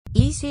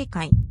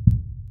Isekai.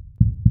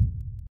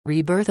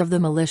 Rebirth of the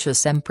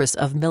Malicious Empress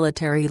of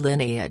Military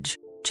Lineage,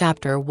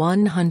 Chapter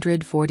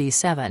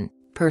 147,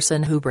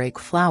 Person who break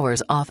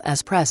flowers off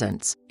as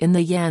presents. In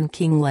the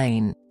Yanqing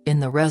Lane, in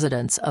the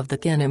residence of the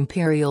Qian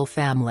imperial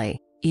family,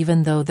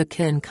 even though the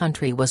Qian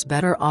country was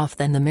better off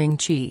than the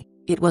Mingqi,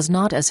 it was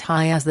not as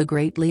high as the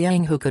Great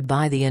Liang who could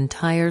buy the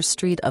entire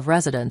street of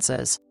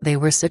residences. They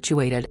were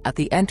situated at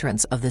the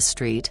entrance of the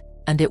street,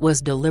 and it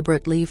was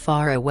deliberately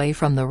far away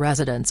from the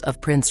residence of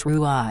Prince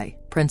Ruai.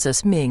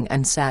 Princess Ming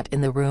and sat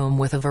in the room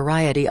with a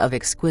variety of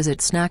exquisite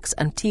snacks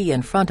and tea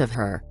in front of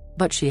her,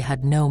 but she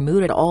had no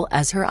mood at all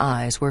as her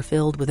eyes were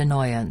filled with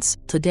annoyance.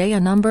 Today a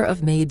number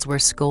of maids were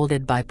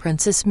scolded by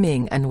Princess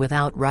Ming and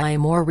without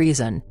rhyme or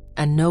reason,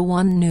 and no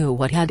one knew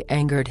what had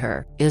angered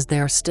her. Is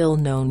there still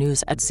no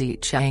news at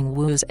Zichang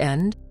Wu's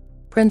end?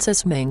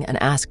 Princess Ming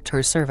and asked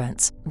her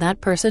servants.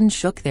 That person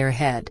shook their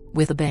head.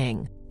 With a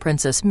bang,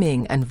 Princess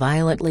Ming and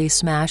violently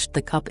smashed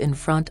the cup in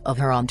front of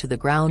her onto the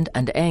ground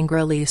and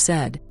angrily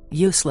said,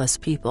 "Useless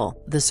people."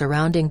 The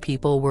surrounding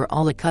people were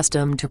all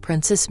accustomed to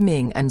Princess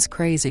Ming and's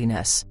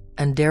craziness,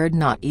 and dared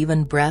not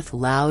even breath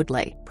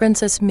loudly.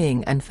 Princess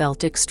Ming and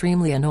felt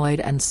extremely annoyed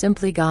and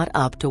simply got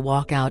up to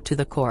walk out to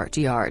the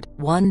courtyard.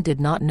 One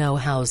did not know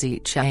how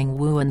Zichang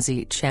Wu and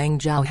Zichang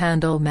Zhao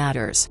handle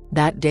matters.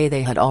 That day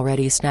they had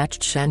already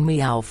snatched Shen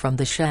Miao from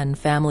the Shen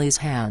family's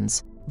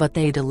hands, but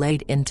they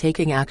delayed in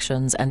taking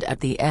actions, and at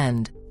the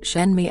end,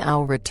 Shen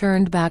Miao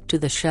returned back to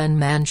the Shen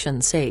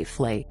mansion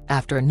safely.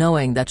 After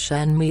knowing that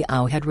Shen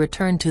Miao had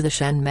returned to the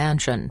Shen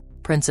mansion,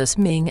 Princess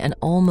Ming and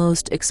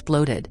almost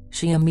exploded.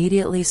 She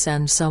immediately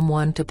sent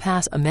someone to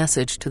pass a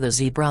message to the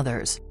Zi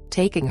brothers,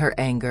 taking her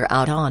anger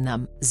out on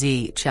them.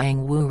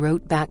 Zichang Wu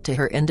wrote back to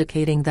her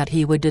indicating that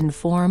he would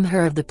inform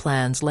her of the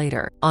plans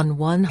later. On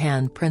one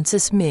hand,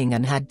 Princess Ming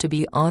and had to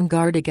be on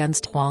guard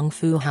against Huang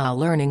Fuhao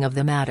learning of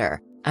the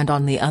matter, and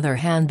on the other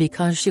hand,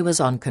 because she was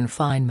on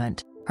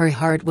confinement, her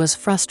heart was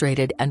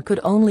frustrated and could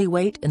only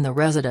wait in the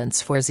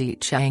residence for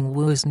Zichang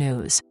Wu's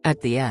news.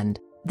 At the end,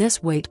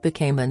 this wait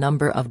became a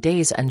number of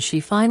days and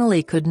she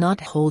finally could not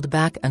hold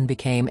back and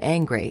became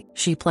angry.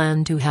 She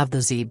planned to have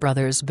the Zi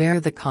brothers bear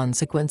the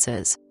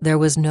consequences. There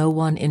was no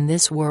one in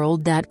this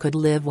world that could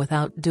live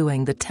without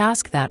doing the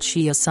task that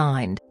she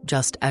assigned.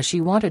 Just as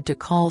she wanted to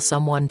call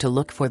someone to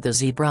look for the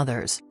Zi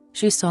brothers,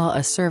 she saw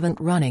a servant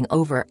running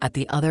over at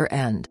the other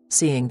end.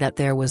 Seeing that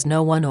there was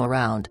no one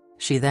around,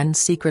 she then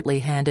secretly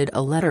handed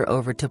a letter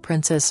over to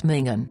Princess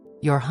Ming.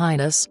 "Your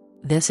Highness,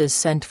 this is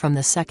sent from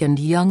the second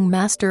young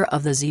master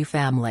of the Zi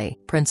family."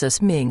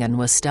 Princess Ming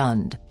was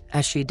stunned,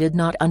 as she did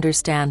not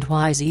understand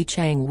why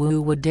Zichang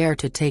Wu would dare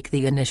to take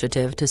the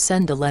initiative to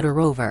send a letter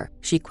over.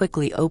 She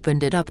quickly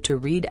opened it up to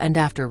read, and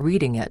after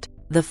reading it,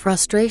 the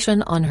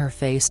frustration on her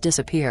face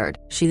disappeared.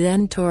 She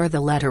then tore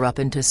the letter up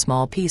into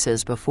small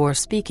pieces before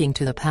speaking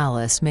to the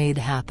palace maid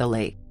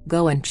happily.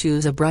 "Go and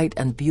choose a bright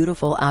and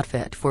beautiful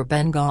outfit for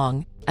Ben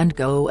Gong, and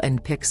go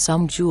and pick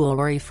some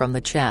jewelry from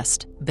the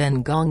chest.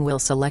 Ben Gong will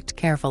select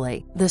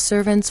carefully." The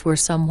servants were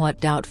somewhat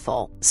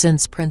doubtful.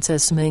 Since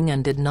Princess Ming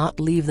did not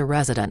leave the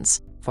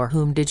residence, for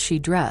whom did she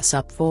dress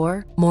up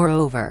for?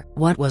 Moreover,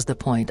 what was the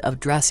point of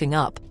dressing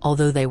up?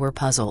 Although they were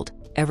puzzled,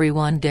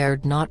 everyone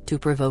dared not to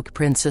provoke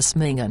Princess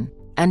Ming,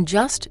 and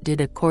just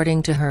did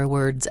according to her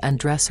words and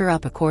dress her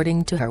up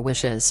according to her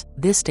wishes.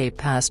 This day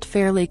passed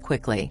fairly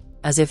quickly,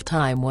 as if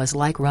time was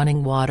like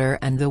running water,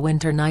 and the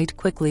winter night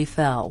quickly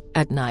fell.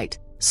 At night,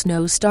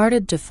 snow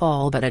started to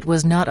fall, but it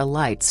was not a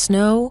light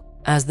snow,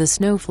 as the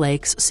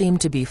snowflakes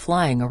seemed to be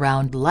flying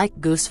around like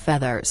goose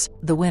feathers.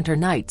 The winter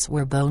nights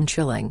were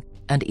bone-chilling,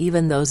 and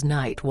even those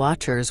night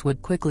watchers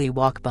would quickly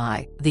walk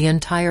by. The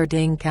entire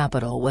Ding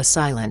capital was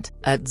silent.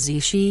 At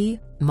Zixi,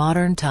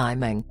 modern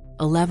timing,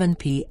 11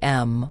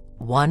 p.m.,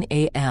 1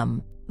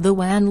 a.m., the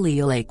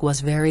Wanli Lake was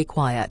very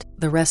quiet.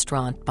 The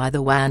restaurant by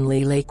the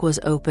Wanli Lake was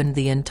open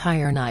the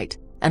entire night,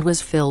 and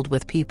was filled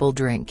with people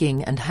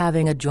drinking and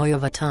having a joy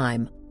of a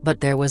time, but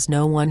there was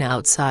no one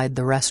outside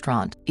the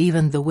restaurant.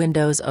 Even the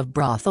windows of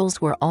brothels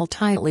were all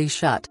tightly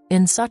shut.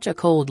 In such a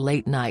cold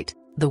late night,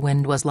 the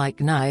wind was like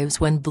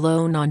knives when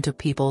blown onto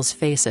people's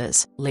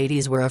faces.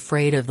 Ladies were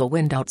afraid of the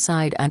wind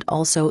outside, and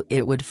also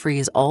it would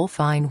freeze all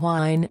fine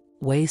wine,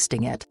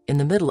 wasting it. In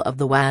the middle of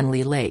the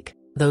Wanli Lake,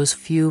 those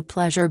few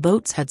pleasure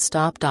boats had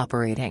stopped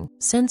operating.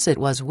 Since it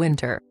was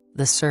winter,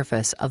 the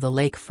surface of the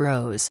lake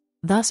froze,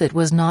 thus it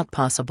was not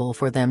possible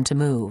for them to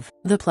move.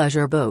 The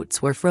pleasure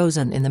boats were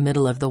frozen in the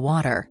middle of the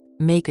water,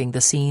 making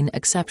the scene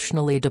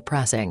exceptionally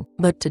depressing.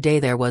 But today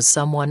there was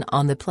someone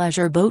on the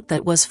pleasure boat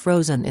that was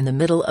frozen in the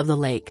middle of the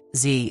lake.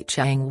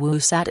 Zichang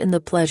Wu sat in the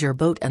pleasure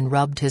boat and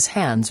rubbed his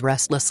hands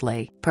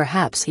restlessly.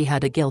 Perhaps he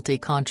had a guilty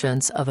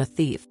conscience of a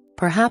thief.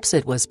 Perhaps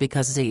it was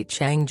because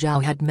Zichang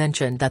Zhao had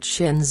mentioned that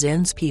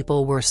Shinzin's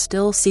people were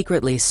still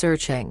secretly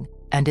searching,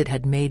 and it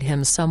had made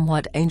him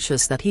somewhat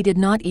anxious that he did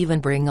not even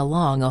bring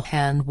along a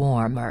hand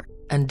warmer,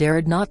 and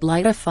dared not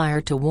light a fire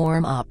to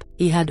warm up.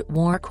 He had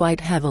worn quite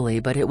heavily,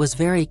 but it was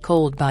very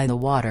cold by the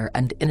water,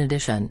 and in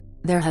addition,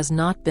 there has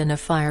not been a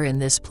fire in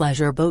this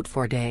pleasure boat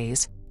for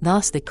days,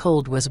 thus the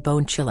cold was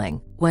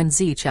bone-chilling. When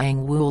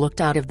Zichangwu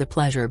looked out of the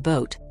pleasure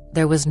boat,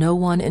 there was no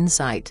one in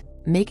sight,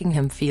 making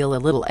him feel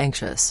a little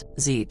anxious.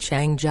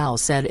 Zichangzhao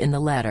said in the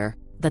letter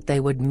that they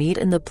would meet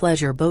in the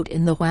pleasure boat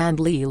in the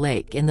Huanli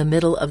Lake in the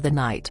middle of the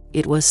night.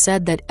 It was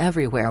said that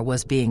everywhere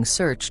was being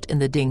searched in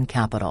the Ding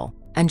capital,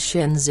 and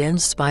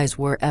Shenzhen's spies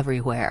were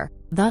everywhere,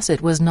 thus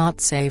it was not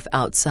safe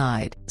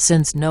outside.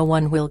 Since no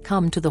one will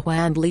come to the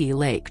Huanli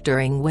Lake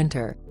during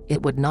winter,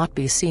 it would not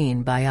be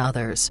seen by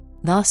others,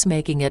 thus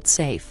making it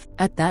safe.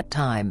 At that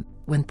time,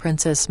 when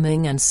Princess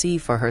Ming'an see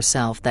for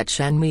herself that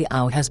Shen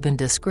Miao has been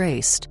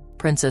disgraced,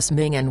 Princess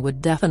Ming'an would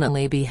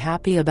definitely be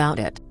happy about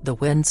it. The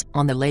winds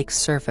on the lake's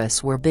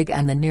surface were big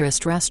and the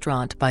nearest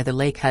restaurant by the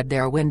lake had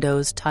their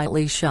windows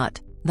tightly shut,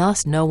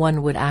 thus no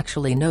one would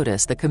actually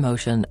notice the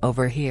commotion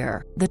over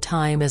here. The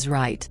time is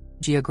right,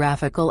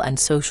 geographical and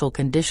social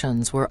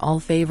conditions were all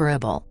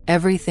favorable.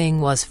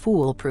 Everything was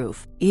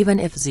foolproof. Even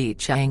if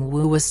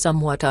Zichangwu was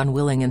somewhat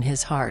unwilling in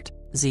his heart,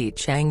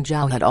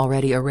 Zichangzhao had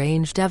already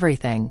arranged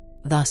everything.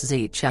 Thus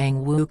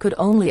Zichangwu could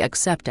only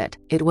accept it.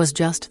 It was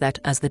just that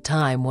as the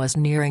time was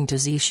nearing to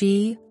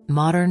Zixi,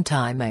 modern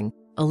timing,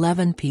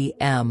 11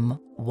 p.m.,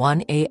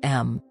 1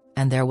 a.m.,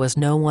 and there was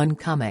no one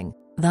coming,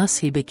 thus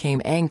he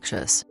became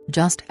anxious.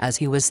 Just as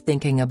he was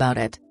thinking about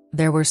it,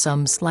 there were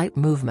some slight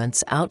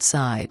movements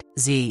outside.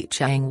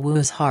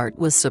 Zichangwu's heart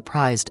was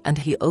surprised and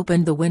he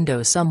opened the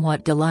window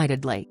somewhat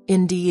delightedly.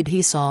 Indeed,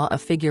 he saw a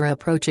figure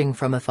approaching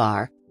from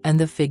afar, and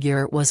the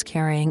figure was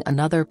carrying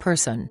another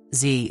person.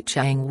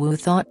 Zichangwu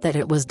thought that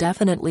it was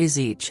definitely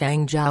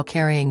Zichangzhao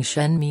carrying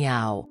Shen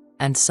Miao,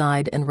 and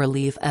sighed in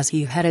relief as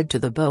he headed to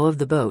the bow of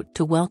the boat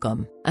to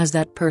welcome. As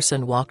that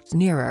person walked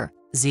nearer,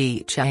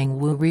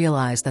 Zichangwu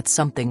realized that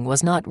something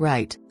was not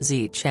right.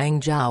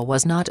 Zichangzhao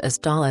was not as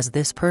tall as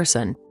this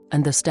person,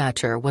 and the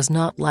stature was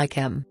not like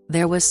him.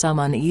 There was some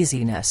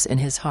uneasiness in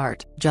his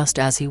heart. Just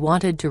as he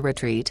wanted to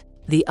retreat,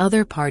 the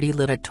other party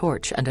lit a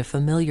torch and a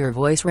familiar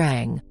voice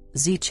rang.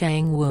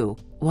 Zichangwu,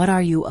 what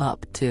are you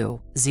up to?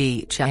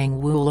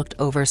 Zichangwu looked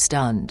over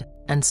stunned,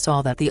 and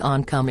saw that the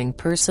oncoming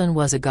person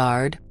was a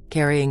guard,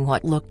 carrying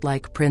what looked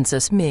like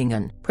Princess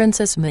Ming'an.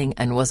 Princess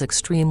Ming'an was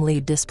extremely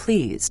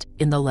displeased.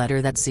 In the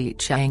letter that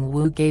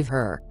Zichangwu gave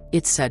her,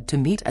 it said to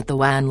meet at the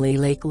Wanli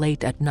Lake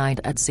late at night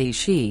at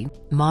Zixi,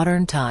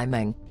 modern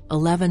timing,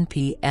 11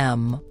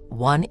 p.m.,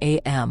 1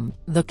 a.m.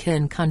 The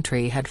Qian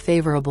country had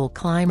favorable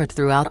climate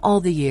throughout all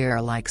the year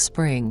like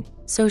spring,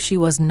 so she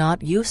was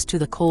not used to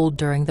the cold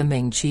during the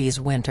Mingqi's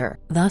winter.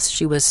 Thus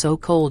she was so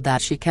cold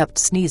that she kept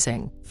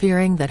sneezing.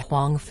 Fearing that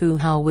Huang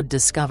Fuhao would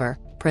discover,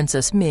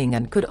 Princess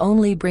Ming'an could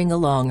only bring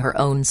along her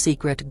own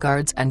secret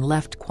guards and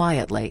left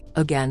quietly.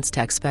 Against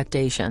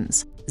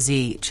expectations,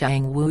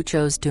 Zichangwu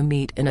chose to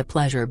meet in a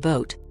pleasure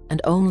boat,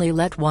 and only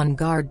let one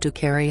guard to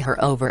carry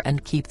her over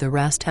and keep the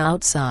rest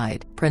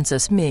outside.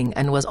 Princess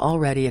Ming'an was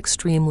already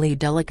extremely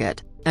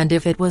delicate, and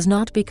if it was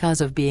not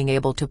because of being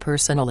able to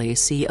personally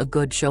see a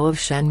good show of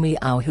Shen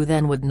Miao who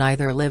then would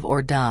neither live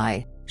or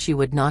die, she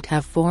would not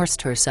have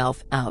forced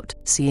herself out.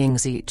 Seeing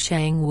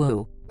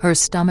Zichangwu, her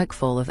stomach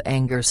full of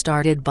anger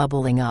started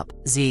bubbling up.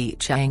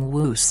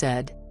 Zichangwu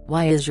said,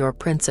 "Why is your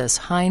Princess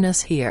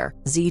Highness here?"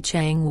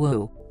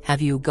 "Zichangwu,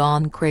 have you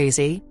gone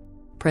crazy?"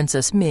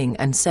 Princess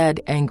Ming'an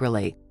said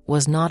angrily,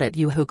 "Was not it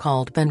you who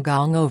called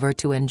Bengong over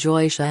to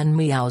enjoy Shen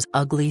Miao's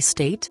ugly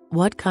state?"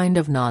 "What kind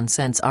of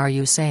nonsense are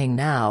you saying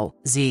now?"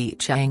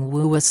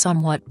 Zichangwu was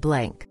somewhat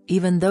blank.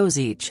 Even though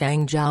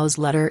Zichangzhao's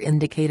letter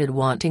indicated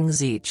wanting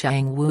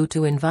Zichangwu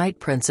to invite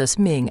Princess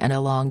Ming'an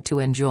along to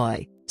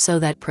enjoy, so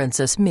that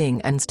Princess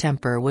Ming'an's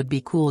temper would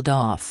be cooled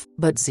off.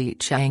 But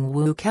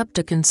Zichangwu kept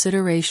a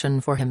consideration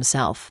for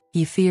himself.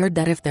 He feared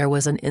that if there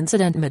was an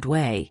incident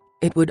midway,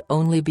 it would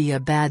only be a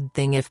bad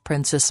thing if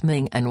Princess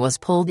Ming'an was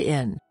pulled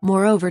in.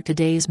 Moreover,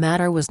 today's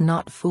matter was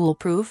not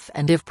foolproof,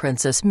 and if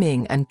Princess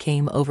Ming'an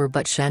came over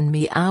but Shen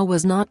Miao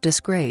was not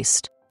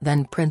disgraced,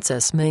 then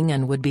Princess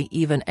Ming'an would be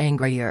even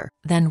angrier.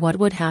 Then what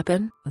would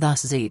happen?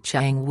 Thus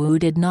Zichangwu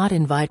did not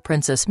invite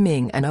Princess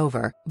Ming'an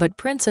over, but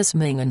Princess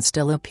Ming'an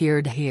still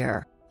appeared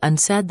here, and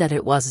said that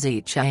it was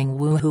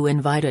Zichangwu who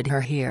invited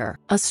her here.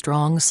 A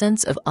strong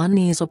sense of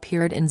unease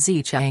appeared in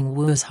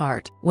Zichangwu's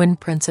heart. When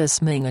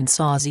Princess Ming'an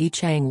saw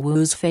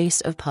Zichangwu's face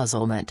of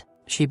puzzlement,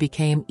 she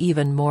became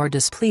even more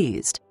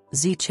displeased.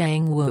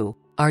 "Zichangwu,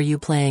 are you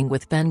playing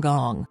with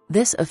Bengong?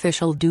 This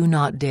official do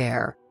not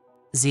dare."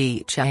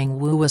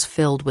 Zichangwu was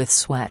filled with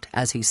sweat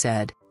as he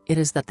said, "It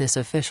is that this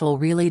official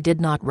really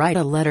did not write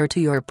a letter to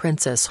your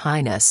Princess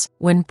Highness."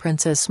 When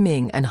Princess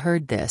Ming'an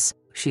heard this,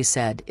 she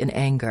said in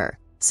anger,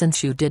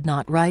 "Since you did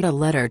not write a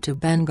letter to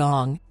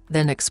Bengong,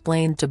 then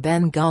explain to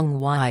Bengong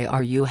why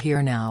are you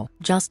here now."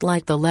 "Just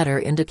like the letter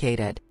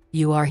indicated,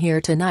 you are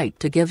here tonight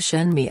to give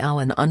Shen Miao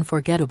an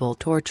unforgettable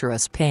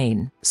torturous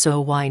pain.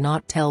 So why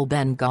not tell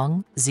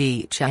Bengong?"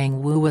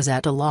 Zichangwu was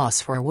at a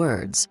loss for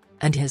words,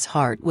 and his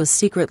heart was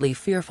secretly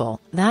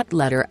fearful. That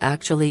letter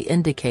actually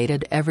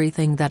indicated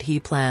everything that he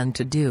planned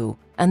to do,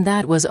 and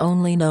that was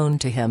only known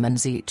to him and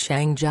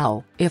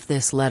Zichangzhao. If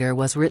this letter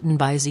was written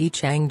by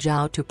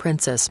Zichangzhao to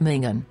Princess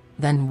Ming'an,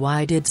 Then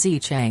why did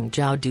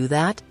Zichangzhao do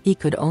that? He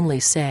could only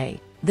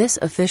say, this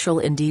official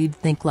indeed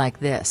think like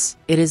this.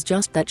 It is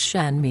just that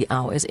Shan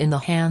Miao is in the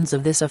hands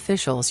of this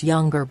official's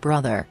younger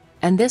brother,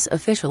 and this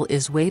official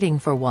is waiting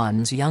for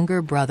one's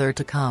younger brother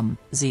to come.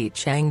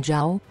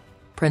 Zichangzhao?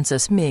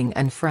 Princess Ming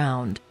and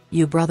frowned.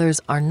 You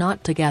brothers are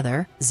not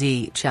together?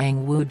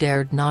 Zichangwu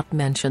dared not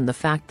mention the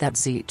fact that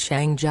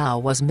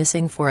Zichangzhao was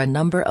missing for a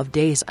number of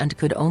days and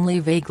could only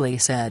vaguely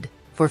said,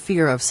 for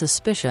fear of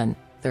suspicion,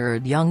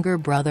 third younger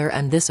brother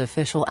and this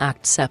official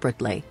act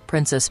separately.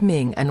 Princess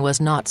Ming and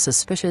was not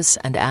suspicious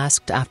and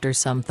asked after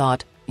some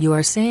thought, you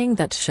are saying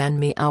that Shen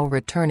Miao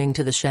returning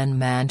to the Shen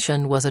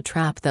mansion was a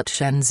trap that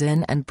Shen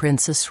Xin and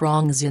Princess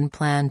Rongxin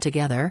planned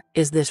together?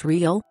 Is this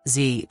real?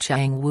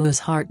 Zichangwu's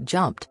heart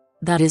jumped.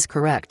 That is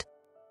correct.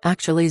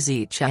 Actually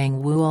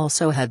Zichangwu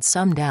also had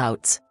some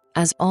doubts,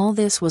 as all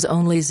this was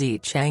only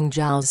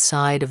Zichangzhao's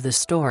side of the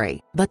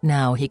story. But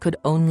now he could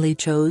only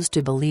choose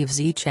to believe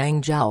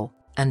Zichangzhao,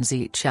 and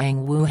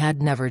Zichangwu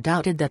had never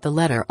doubted that the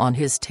letter on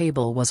his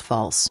table was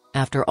false.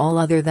 After all,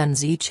 other than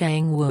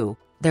Zichangwu,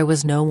 there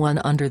was no one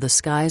under the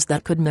skies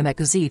that could mimic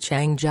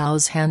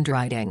Zichangzhao's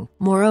handwriting.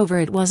 Moreover,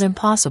 it was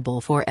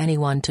impossible for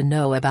anyone to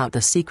know about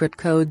the secret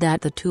code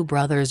that the two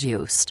brothers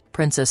used.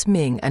 Princess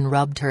Ming and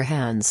rubbed her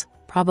hands,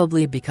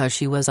 probably because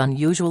she was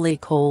unusually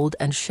cold,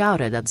 and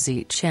shouted at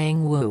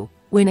Zichangwu,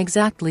 when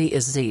exactly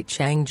is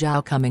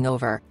Zichangzhao coming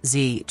over?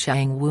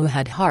 Zichangwu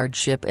had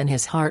hardship in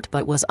his heart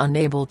but was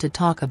unable to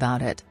talk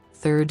about it.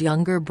 Third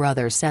younger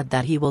brother said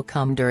that he will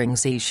come during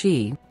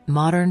Zishi,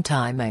 modern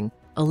timing,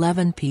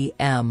 11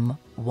 p.m.,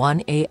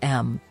 1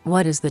 a.m.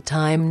 What is the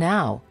time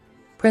now?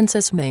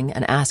 Princess Ming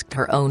and asked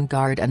her own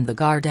guard, and the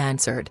guard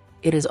answered,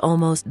 it is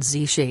almost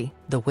Zishi.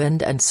 The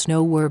wind and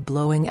snow were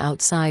blowing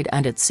outside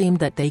and it seemed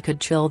that they could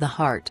chill the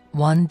heart.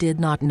 One did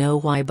not know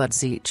why, but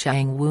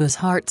Zichangwu's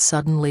heart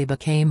suddenly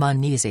became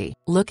uneasy.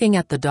 Looking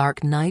at the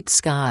dark night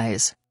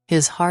skies,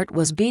 his heart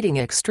was beating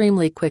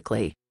extremely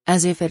quickly,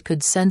 as if it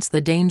could sense the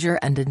danger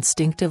and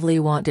instinctively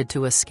wanted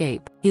to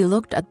escape. He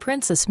looked at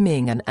Princess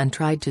Ming and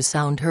tried to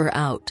sound her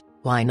out.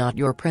 Why not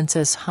your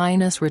Princess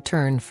Highness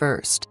return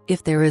first?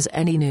 If there is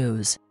any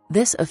news,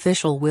 this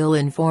official will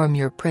inform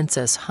your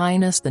Princess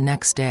Highness the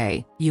next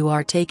day. You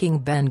are taking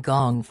Ben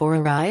Gong for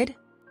a ride?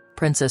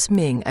 Princess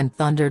Ming and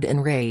thundered in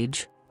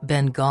rage.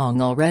 Ben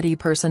Gong already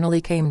personally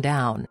came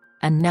down,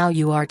 and now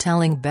you are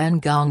telling Ben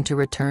Gong to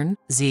return?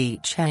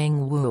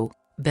 Zichangwu,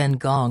 Ben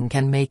Gong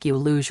can make you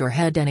lose your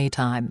head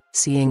anytime.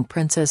 Seeing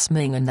Princess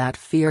Ming in that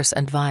fierce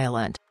and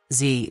violent,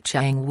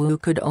 Zichangwu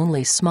could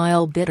only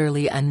smile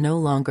bitterly and no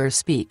longer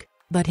speak.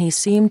 But he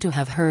seemed to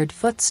have heard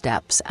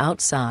footsteps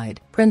outside.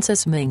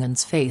 Princess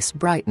Ming's face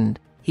brightened.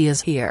 He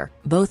is here.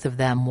 Both of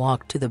them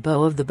walked to the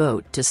bow of the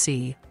boat to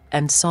see,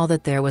 and saw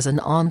that there was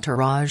an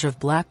entourage of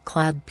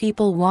black-clad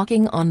people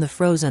walking on the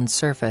frozen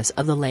surface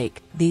of the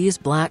lake. These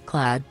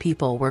black-clad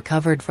people were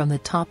covered from the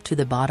top to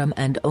the bottom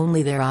and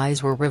only their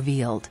eyes were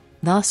revealed,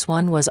 thus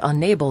one was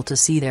unable to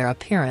see their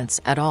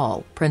appearance at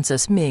all.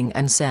 Princess Ming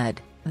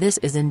said, this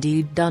is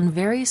indeed done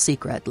very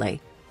secretly.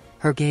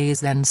 Her gaze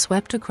then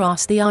swept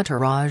across the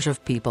entourage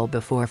of people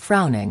before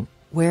frowning.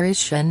 Where is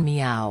Shen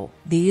Miao?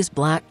 These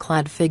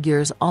black-clad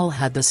figures all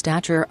had the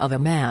stature of a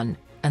man,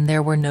 and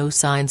there were no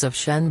signs of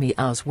Shen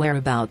Miao's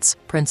whereabouts.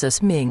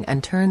 Princess Ming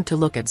turned to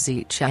look at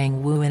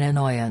Zichangwu in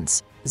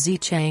annoyance.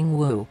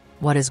 Zichangwu,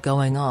 what is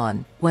going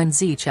on? When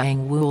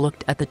Zichangwu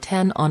looked at the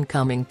 10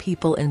 oncoming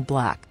people in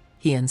black,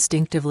 he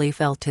instinctively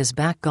felt his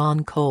back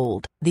gone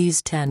cold.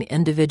 These 10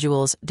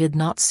 individuals did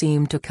not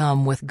seem to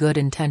come with good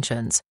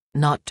intentions.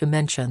 Not to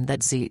mention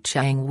that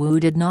Zichangwu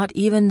did not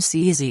even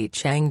see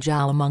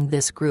Zichangzhao among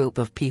this group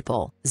of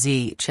people.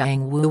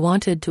 Zichangwu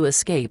wanted to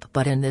escape,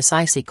 but in this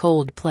icy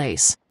cold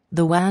place,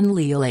 the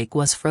Wanli Lake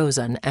was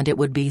frozen and it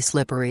would be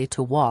slippery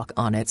to walk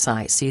on its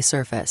icy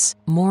surface.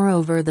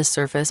 Moreover, the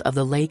surface of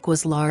the lake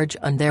was large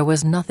and there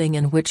was nothing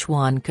in which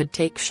one could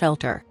take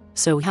shelter,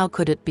 so how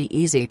could it be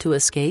easy to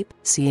escape?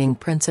 Seeing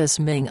Princess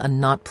Ming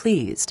not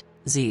pleased,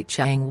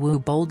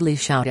 Zichangwu boldly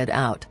shouted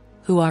out,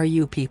 who are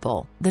you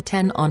people? The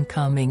 10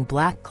 oncoming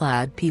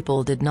black-clad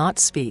people did not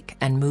speak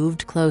and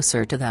moved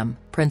closer to them.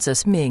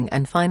 Princess Ming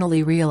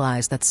finally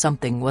realized that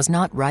something was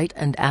not right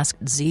and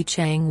asked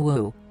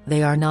Zichangwu,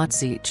 they are not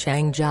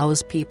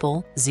Zichangzhao's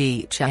people?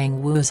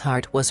 Zichangwu's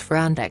heart was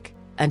frantic,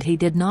 and he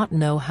did not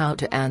know how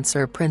to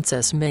answer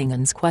Princess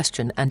Ming's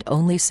question and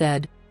only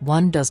said,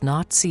 one does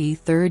not see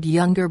third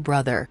younger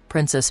brother.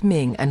 Princess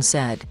Ming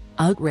said,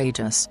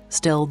 outrageous.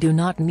 Still do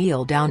not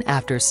kneel down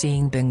after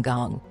seeing Ben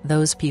Gong.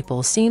 Those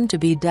people seemed to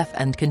be deaf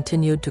and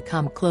continued to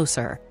come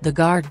closer. The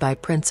guard by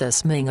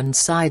Princess Ming's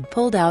side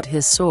pulled out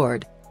his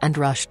sword, and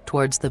rushed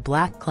towards the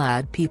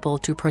black-clad people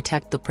to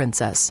protect the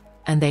princess,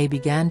 and they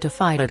began to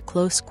fight at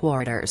close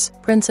quarters.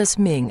 Princess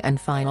Ming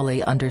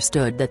finally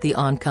understood that the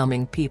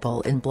oncoming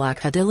people in black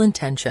had ill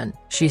intention.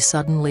 She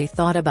suddenly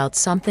thought about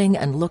something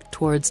and looked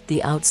towards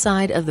the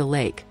outside of the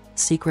lake.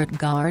 Secret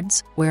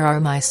guards? Where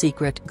are my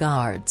secret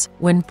guards?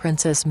 When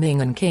Princess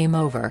Ming came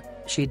over,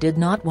 she did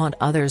not want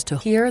others to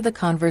hear the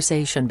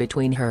conversation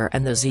between her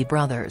and the Z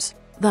brothers.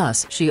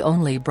 Thus she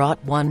only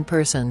brought one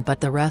person,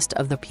 but the rest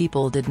of the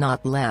people did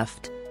not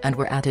left, and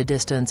were at a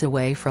distance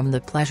away from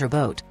the pleasure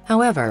boat.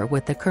 However,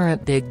 with the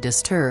current big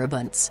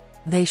disturbance,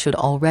 they should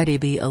already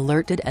be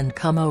alerted and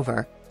come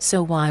over,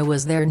 so why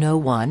was there no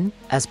one?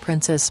 As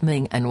Princess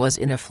Ming-an was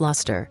in a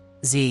fluster,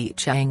 Zi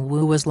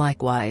Changwu was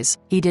likewise.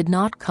 He did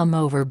not come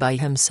over by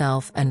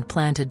himself and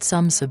planted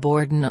some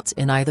subordinates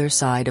in either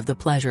side of the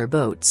pleasure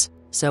boats,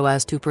 so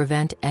as to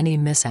prevent any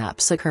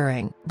mishaps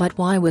occurring. But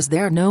why was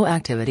there no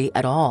activity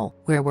at all?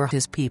 Where were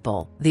his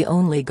people? The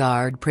only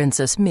guard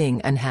Princess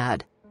Ming-an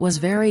had was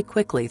very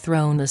quickly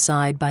thrown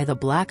aside by the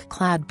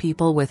black-clad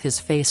people with his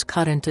face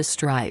cut into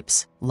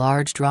stripes.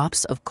 Large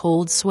drops of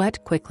cold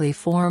sweat quickly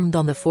formed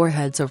on the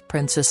foreheads of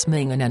Princess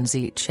Ming-an and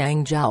Zi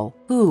Changzhou.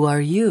 "Who are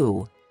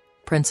you?"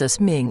 Princess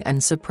Ming-an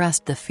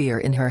suppressed the fear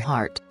in her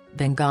heart.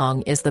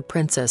 "Bengong is the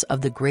princess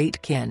of the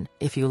Great Qian.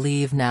 If you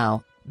leave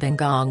now,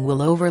 Bengong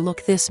will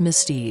overlook this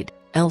misdeed,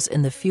 else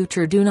in the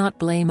future do not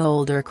blame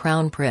older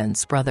crown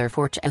prince brother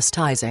for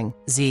chastising."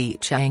 Zi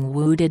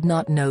Changwu did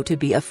not know to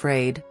be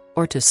afraid,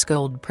 or to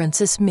scold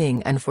Princess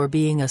Ming-an for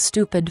being a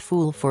stupid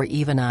fool for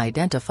even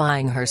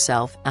identifying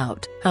herself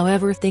out.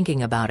 However,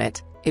 thinking about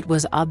it, it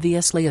was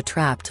obviously a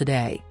trap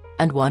today,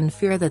 and one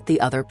fear that the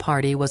other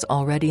party was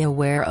already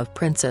aware of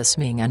Princess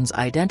Ming-an's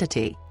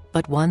identity,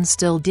 but one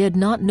still did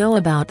not know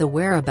about the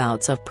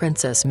whereabouts of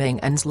Princess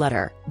Ming-an's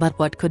letter. But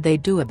what could they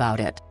do about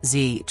it?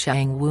 Zi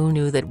Changwu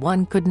knew that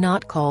one could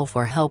not call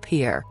for help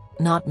here,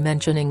 not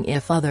mentioning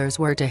if others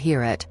were to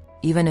hear it,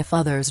 even if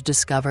others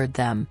discovered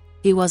them.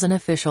 He was an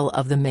official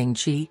of the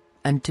Mingqi,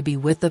 and to be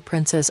with the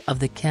princess of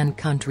the Qian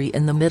country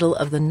in the middle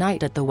of the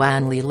night at the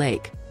Wanli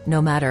Lake,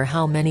 no matter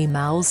how many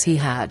mouths he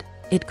had,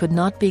 it could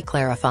not be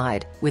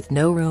clarified. With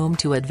no room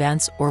to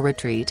advance or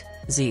retreat,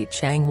 Zi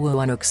Changwu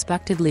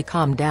unexpectedly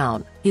calmed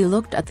down. He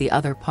looked at the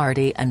other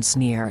party and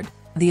sneered.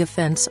 "The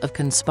offense of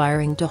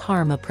conspiring to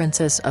harm a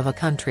princess of a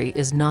country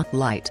is not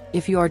light.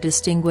 If your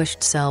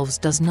distinguished selves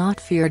does not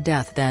fear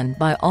death, then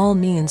by all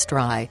means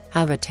try.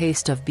 Have a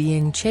taste of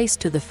being chased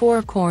to the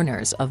four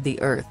corners of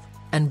the earth,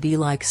 and be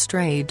like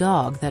stray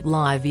dog that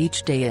live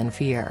each day in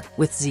fear."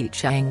 With Zi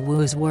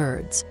Changwu's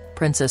words,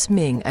 Princess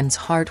Ming-an's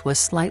heart was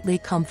slightly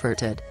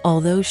comforted.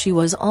 Although she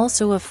was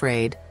also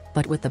afraid,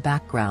 but with the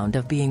background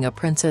of being a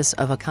princess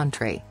of a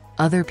country,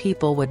 other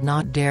people would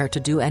not dare to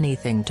do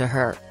anything to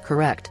her.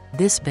 "Correct.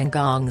 This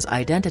Bengong's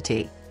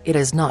identity, it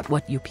is not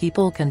what you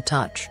people can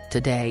touch.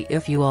 Today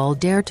if you all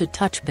dare to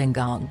touch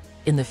Bengong,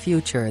 in the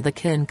future the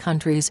Qin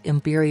country's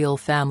imperial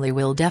family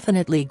will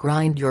definitely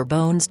grind your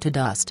bones to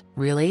dust."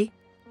 "Really?"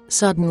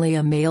 Suddenly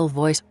a male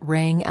voice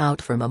rang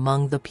out from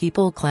among the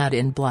people clad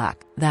in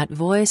black. That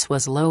voice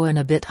was low and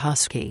a bit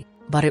husky,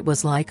 but it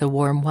was like a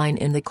warm wine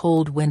in the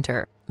cold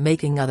winter,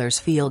 making others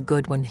feel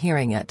good when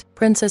hearing it.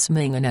 Princess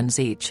Ming-an and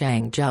Zi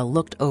Changzhou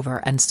looked over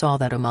and saw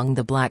that among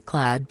the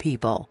black-clad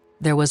people,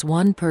 there was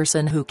one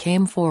person who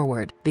came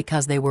forward.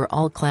 Because they were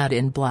all clad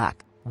in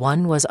black,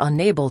 one was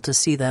unable to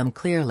see them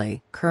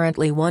clearly.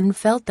 Currently one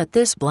felt that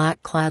this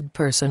black-clad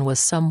person was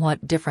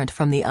somewhat different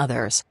from the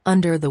others.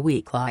 Under the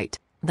weak light,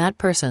 that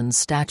person's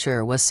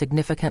stature was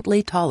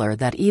significantly taller,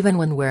 that even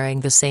when wearing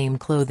the same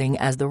clothing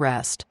as the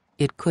rest,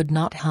 it could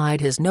not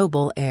hide his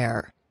noble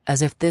air,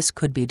 as if this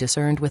could be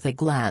discerned with a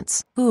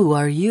glance. "Who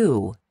are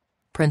you?"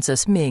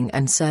 Princess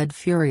Ming-an said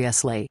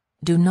furiously.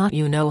 "Do not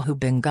you know who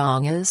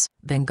Bengong is?"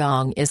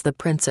 "Bengong is the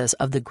princess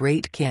of the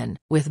Great Qian.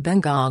 With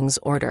Bengong's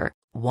order,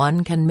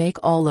 one can make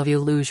all of you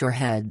lose your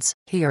heads."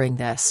 Hearing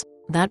this,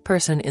 that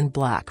person in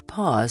black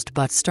paused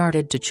but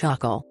started to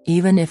chuckle.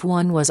 Even if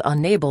one was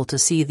unable to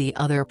see the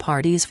other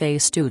party's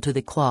face due to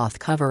the cloth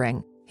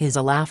covering, his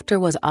laughter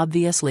was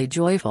obviously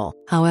joyful.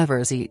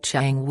 However, Zi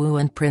Changwu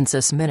and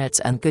Princess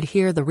Ming-an could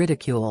hear the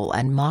ridicule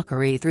and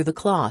mockery through the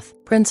cloth.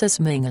 Princess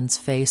Ming-an's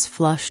face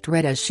flushed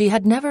red, as she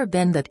had never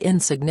been that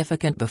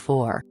insignificant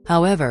before.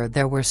 However,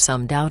 there were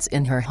some doubts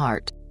in her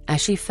heart,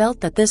 as she felt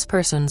that this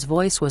person's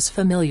voice was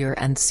familiar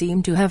and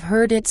seemed to have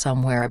heard it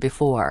somewhere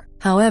before.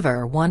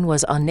 However, one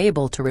was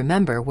unable to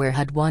remember where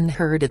had one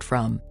heard it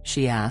from.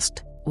 She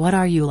asked, "What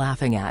are you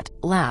laughing at?"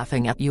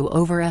 "Laughing at you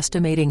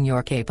overestimating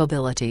your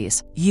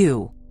capabilities.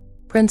 You."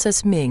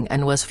 Princess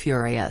Ming-an was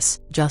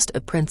furious. "Just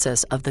a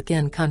princess of the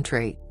Qian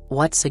country,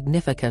 what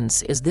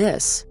significance is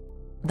this?"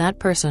 That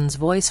person's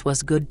voice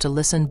was good to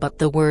listen, but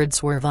the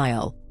words were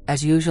vile,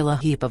 as usual, a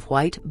heap of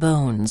white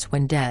bones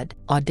when dead.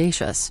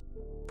 "Audacious."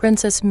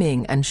 Princess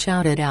Ming-an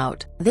shouted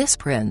out. "This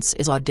prince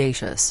is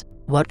audacious.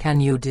 What can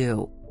you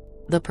do?"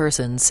 The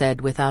person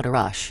said without a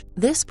rush.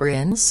 "This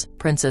prince?"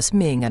 Princess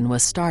Ming-an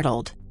was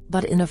startled,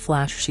 but in a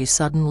flash she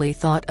suddenly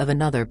thought of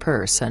another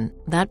person.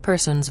 That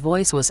person's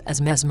voice was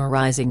as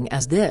mesmerizing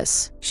as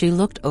this. She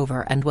looked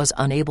over and was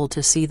unable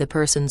to see the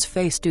person's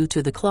face due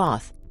to the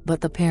cloth, but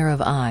the pair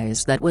of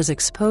eyes that was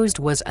exposed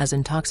was as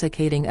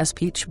intoxicating as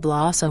peach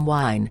blossom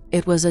wine.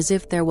 It was as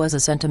if there was a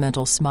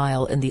sentimental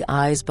smile in the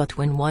eyes, but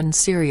when one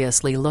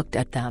seriously looked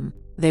at them,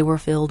 they were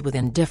filled with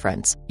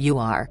indifference. "You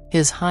are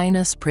His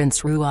Highness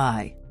Prince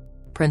Ruai."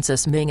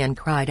 Princess Ming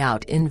cried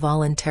out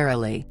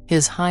involuntarily.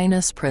 His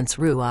Highness Prince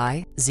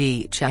Ruai.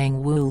 Zi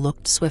Changwu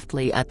looked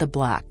swiftly at the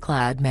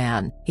black-clad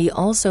man. He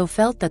also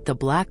felt that the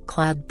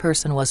black-clad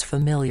person was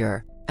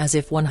familiar, as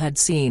if one had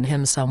seen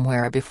him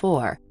somewhere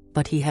before,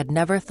 but he had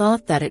never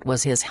thought that it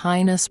was His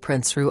Highness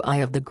Prince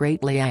Ruai of the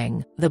Great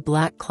Liang. The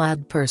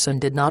black-clad person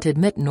did not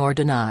admit nor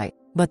deny,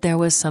 but there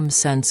was some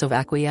sense of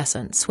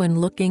acquiescence when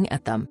looking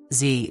at them.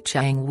 Zi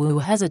Changwu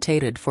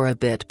hesitated for a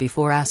bit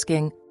before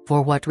asking,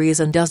 "For what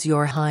reason does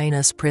Your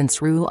Highness Prince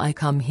Ruai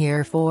come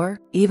here for?"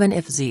 Even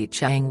if Zi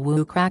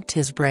Changwu cracked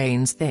his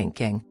brains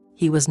thinking,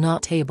 he was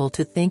not able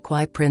to think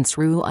why Prince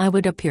Ruai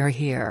would appear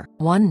here.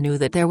 One knew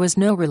that there was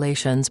no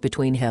relations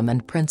between him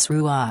and Prince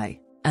Ruai,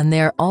 and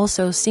there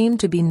also seemed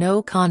to be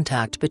no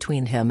contact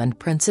between him and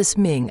Princess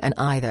Ming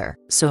either.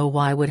 So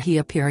why would he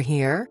appear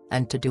here,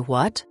 and to do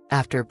what?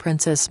 After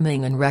Princess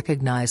Ming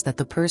recognized that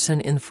the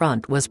person in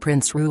front was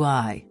Prince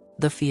Ruai,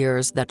 the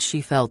fears that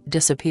she felt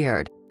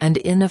disappeared, and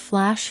in a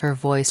flash her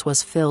voice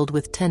was filled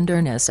with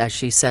tenderness as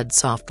she said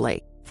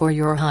softly, "For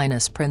Your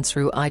Highness Prince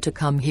Ruai to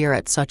come here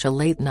at such a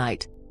late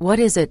night, what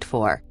is it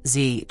for?"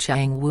 Zi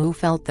Changwu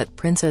felt that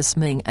Princess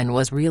Ming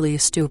was really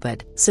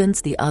stupid.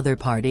 Since the other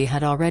party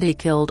had already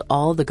killed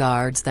all the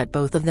guards that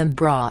both of them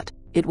brought,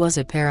 it was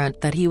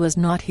apparent that he was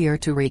not here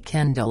to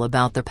rekindle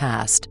about the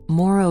past.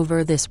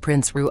 Moreover, this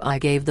Prince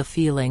Ruai gave the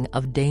feeling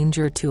of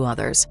danger to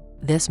others.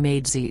 This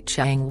made Zi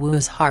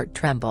Changwu's heart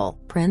tremble.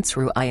 Prince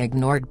Ruai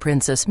ignored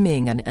Princess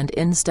Ming and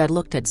instead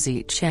looked at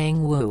Zi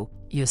Changwu.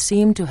 "You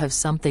seem to have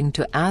something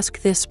to ask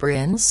this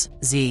prince?"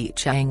 Zi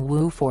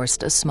Changwu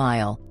forced a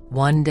smile.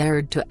 "One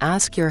dared to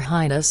ask Your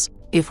Highness,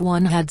 if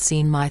one had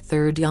seen my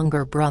third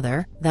younger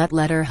brother." That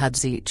letter had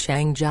Zi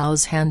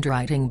Changzhao's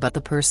handwriting, but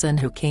the person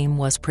who came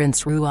was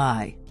Prince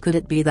Ruai. Could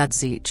it be that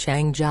Zi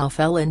Changzhao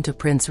fell into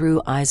Prince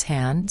Ruai's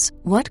hands?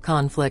 What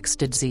conflicts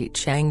did Zi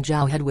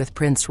Changzhao had with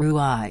Prince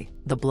Ruai?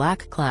 The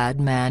black-clad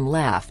man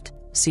laughed.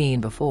 "Seen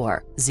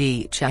before."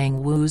 Zi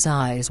Changwu's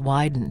eyes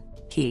widened.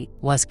 "He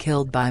was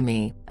killed by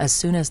me." As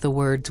soon as the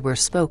words were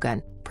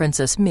spoken,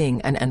 Princess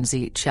Ming and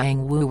Zi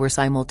Changwu were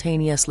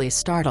simultaneously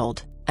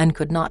startled, and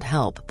could not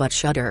help but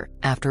shudder.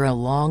 After a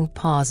long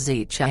pause,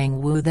 Zi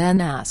Changwu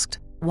then asked,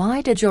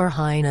 "Why did Your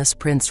Highness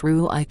Prince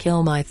Ruai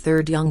kill my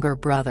third younger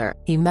brother?"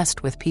 "He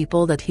messed with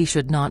people that he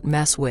should not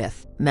mess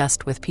with."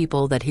 Messed with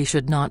people that he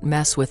should not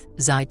mess with.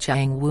 Zi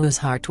Changwu's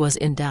heart was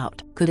in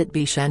doubt. Could it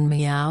be Shen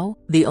Miao?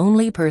 The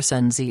only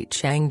person Zi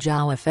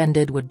Changzhao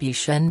offended would be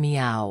Shen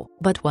Miao.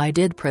 But why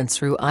did Prince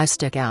Ruai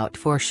stick out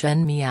for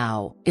Shen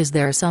Miao? Is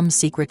there some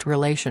secret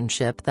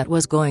relationship that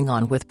was going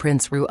on with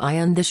Prince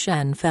Ruai and the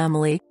Shen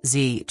family?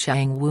 Zi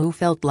Changwu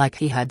felt like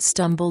he had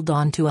stumbled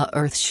onto a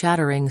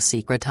earth-shattering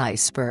secret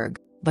iceberg,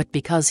 but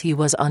because he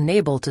was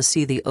unable to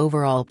see the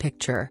overall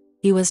picture,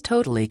 he was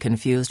totally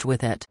confused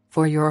with it.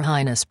 "For Your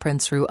Highness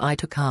Prince Ruai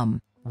to come,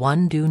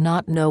 one do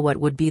not know what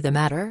would be the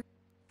matter?"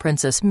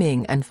 Princess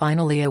Ming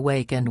finally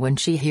awakened when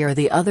she heard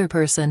the other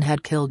person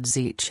had killed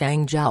Zi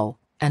Changzhao,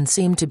 and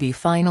seemed to be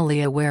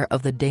finally aware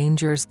of the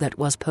dangers that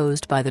was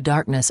posed by the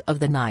darkness of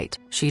the night.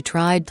 She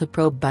tried to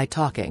probe by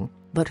talking,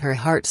 but her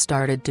heart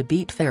started to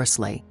beat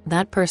fiercely.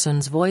 That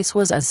person's voice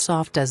was as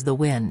soft as the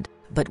wind,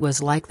 but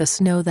was like the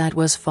snow that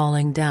was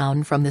falling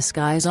down from the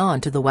skies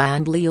onto the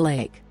Wanli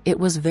Lake. It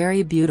was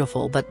very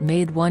beautiful but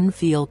made one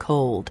feel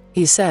cold.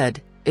 He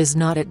said, "Is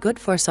not it good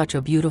for such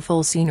a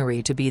beautiful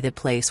scenery to be the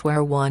place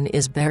where one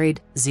is buried?"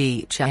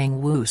 Zi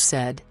Changwu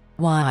said,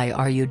 "Why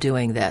are you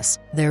doing this?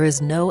 There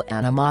is no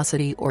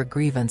animosity or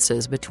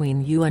grievances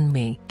between you and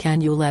me.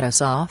 Can you let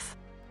us off?"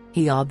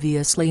 He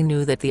obviously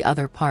knew that the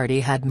other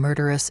party had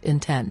murderous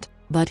intent,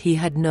 but he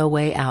had no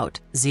way out.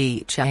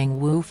 Zi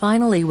Changwu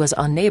finally was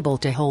unable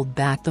to hold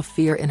back the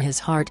fear in his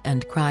heart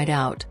and cried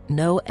out,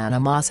 "No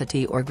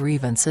animosity or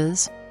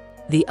grievances?"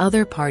 The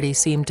other party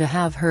seemed to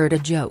have heard a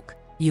joke.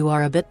 "You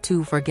are a bit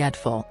too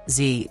forgetful."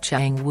 Zi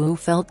Changwu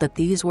felt that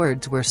these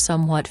words were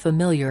somewhat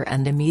familiar,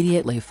 and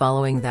immediately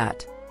following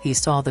that, he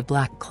saw the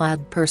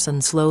black-clad person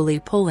slowly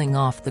pulling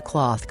off the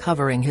cloth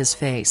covering his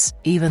face.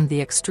 Even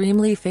the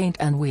extremely faint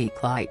and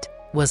weak light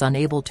was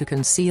unable to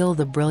conceal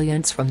the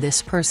brilliance from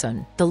this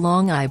person. The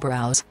long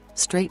eyebrows,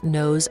 straight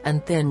nose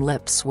and thin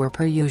lips were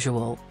per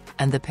usual,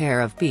 and the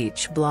pair of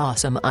peach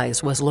blossom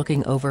eyes was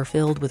looking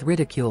overfilled with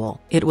ridicule.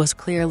 It was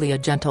clearly a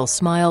gentle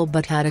smile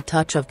but had a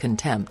touch of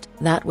contempt.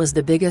 That was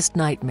the biggest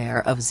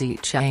nightmare of Zi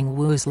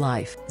Changwu's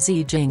life.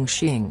 Zi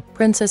Jingxing.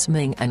 Princess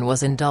Ming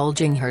was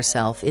indulging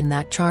herself in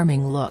that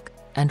charming look,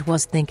 and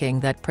was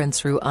thinking that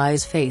Prince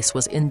Ruai's face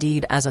was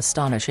indeed as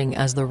astonishing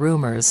as the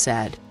rumors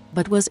said,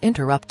 but was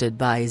interrupted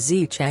by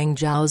Zi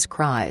Changzhao's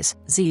cries.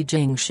 Zi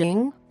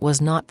Jingxing,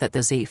 was not that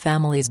the Zi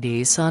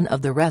family's son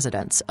of the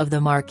residence of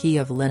the Marquis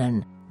of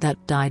Linan,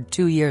 that died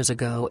 2 years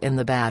ago in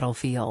the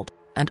battlefield,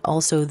 and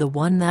also the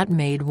one that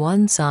made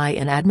one sigh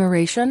in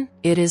admiration?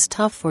 It is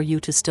tough for you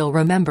to still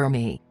remember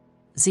me.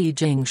 Zi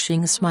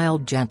Jingxing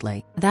smiled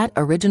gently. That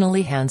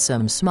originally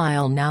handsome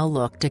smile now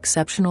looked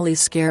exceptionally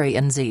scary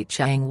in Zi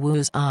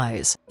Changwu's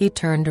eyes. He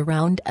turned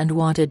around and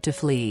wanted to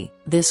flee.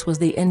 This was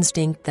the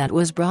instinct that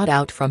was brought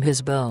out from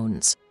his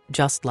bones,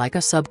 just like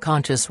a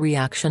subconscious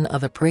reaction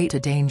of a prey to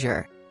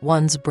danger.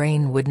 One's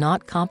brain would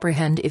not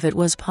comprehend if it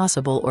was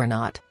possible or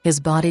not. His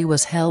body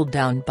was held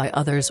down by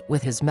others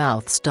with his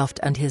mouth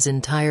stuffed and his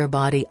entire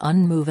body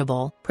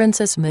unmovable.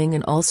 Princess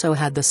Ming'an also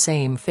had the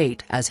same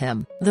fate as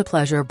him. The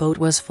pleasure boat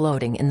was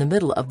floating in the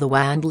middle of the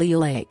Wanli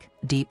Lake,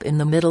 deep in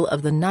the middle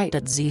of the night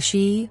at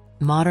Zixi,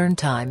 modern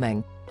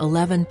timing,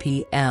 11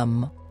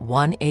 p.m.,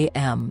 1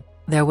 a.m.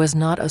 There was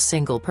not a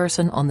single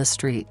person on the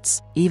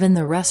streets. Even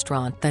the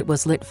restaurant that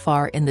was lit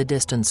far in the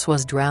distance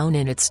was drowned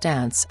in its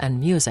dance and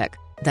music,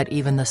 that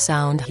even the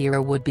sound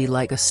here would be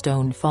like a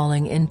stone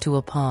falling into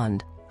a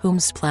pond,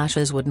 whose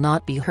splashes would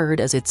not be heard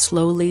as it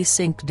slowly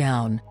sank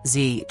down.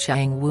 Zi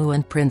Changwu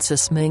and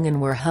Princess Ming'an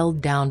were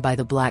held down by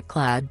the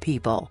black-clad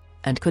people,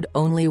 and could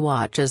only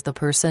watch as the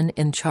person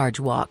in charge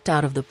walked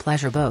out of the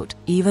pleasure boat.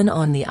 Even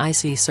on the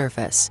icy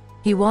surface,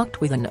 he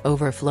walked with an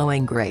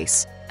overflowing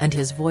grace, and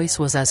his voice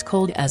was as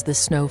cold as the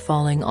snow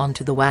falling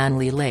onto the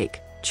Wanli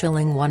Lake,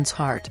 chilling one's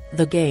heart.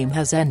 The game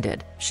has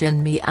ended.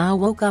 Shen Miao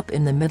woke up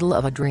in the middle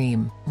of a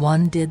dream.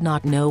 One did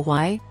not know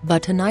why,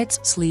 but tonight's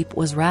sleep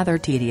was rather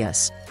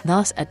tedious.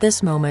 Thus at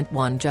this moment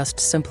one just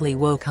simply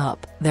woke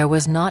up. There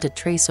was not a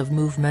trace of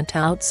movement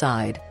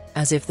outside,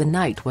 as if the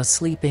night was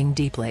sleeping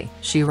deeply.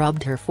 She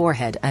rubbed her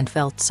forehead and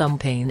felt some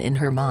pain in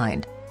her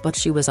mind, but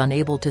she was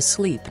unable to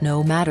sleep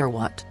no matter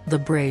what. The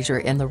brazier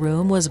in the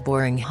room was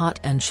boiling hot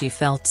and she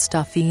felt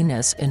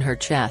stuffiness in her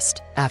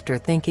chest. After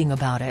thinking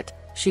about it,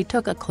 she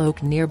took a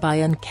cloak nearby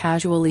and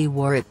casually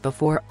wore it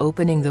before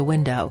opening the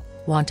window,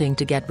 wanting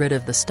to get rid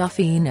of the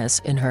stuffiness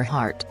in her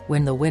heart.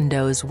 When the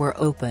windows were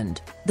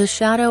opened, the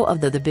shadow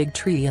of the big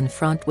tree in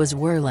front was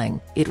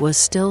whirling. It was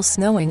still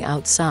snowing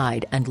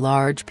outside and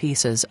large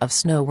pieces of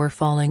snow were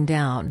falling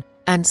down,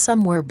 and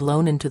some were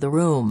blown into the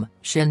room.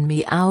 Shen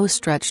Miao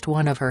stretched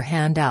one of her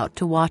hand out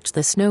to watch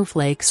the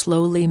snowflake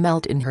slowly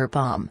melt in her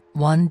palm.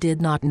 One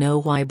did not know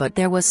why, but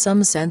there was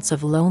some sense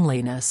of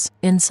loneliness.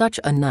 In such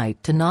a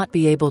night to not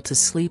be able to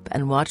sleep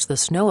and watch the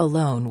snow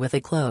alone with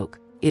a cloak,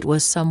 it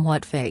was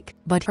somewhat fake.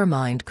 But her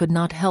mind could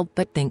not help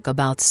but think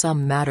about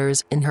some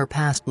matters in her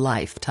past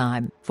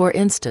lifetime. For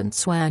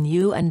instance, Wan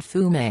Yu and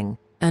Fu Ming,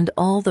 and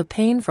all the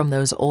pain from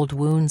those old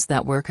wounds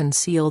that were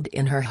concealed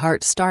in her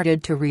heart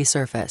started to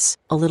resurface.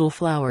 A little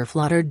flower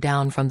fluttered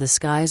down from the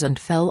skies and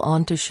fell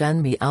onto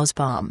Shen Miao's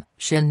palm.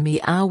 Shen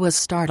Miao was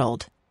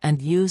startled,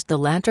 and used the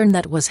lantern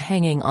that was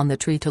hanging on the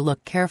tree to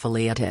look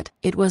carefully at it.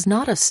 It was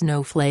not a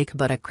snowflake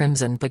but a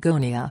crimson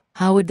begonia.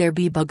 How would there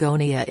be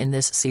begonia in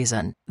this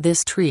season?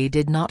 This tree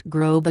did not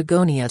grow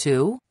begonia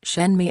too?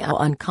 Shen Miao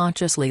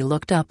unconsciously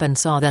looked up and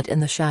saw that in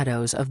the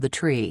shadows of the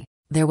tree,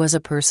 there was a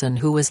person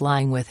who was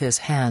lying with his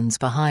hands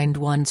behind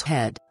one's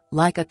head,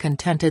 like a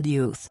contented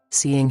youth.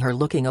 Seeing her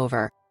looking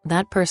over,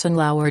 that person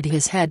lowered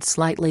his head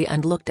slightly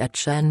and looked at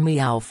Shen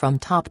Miao from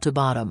top to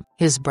bottom.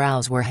 His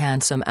brows were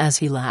handsome as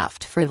he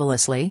laughed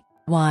frivolously.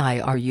 "Why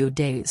are you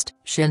dazed?"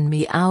 Shen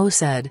Miao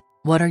said.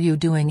 "What are you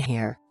doing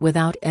here?"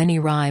 Without any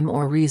rhyme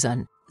or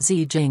reason,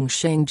 Zi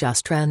Jingxing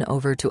just ran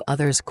over to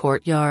others'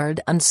 courtyard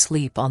and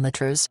sleep on the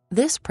chairs.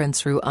 This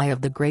Prince Ruai of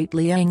the Great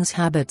Liang's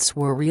habits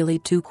were really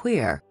too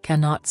queer.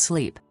 Cannot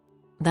sleep.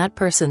 That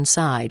person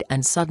sighed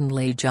and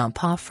suddenly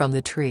jumped off from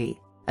the tree,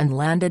 and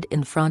landed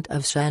in front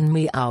of Shen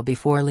Miao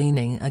before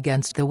leaning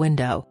against the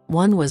window.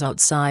 One was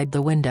outside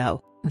the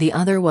window, the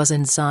other was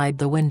inside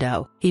the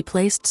window. He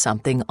placed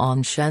something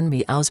on Shen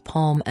Miao's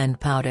palm and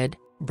pouted,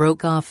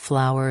 broke off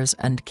flowers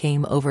and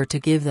came over to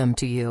give them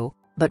to you.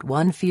 But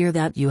one fear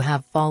that you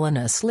have fallen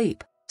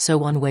asleep, so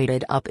one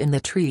waited up in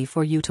the tree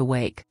for you to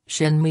wake.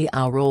 Shen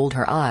Miao rolled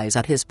her eyes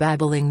at his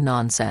babbling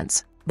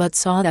nonsense, but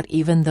saw that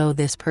even though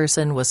this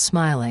person was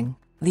smiling,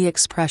 the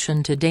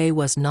expression today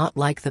was not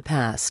like the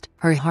past.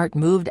 Her heart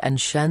moved and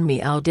Shen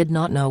Miao did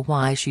not know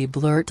why she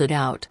blurted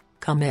out,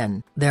 "Come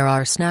in. There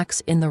are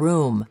snacks in the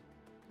room."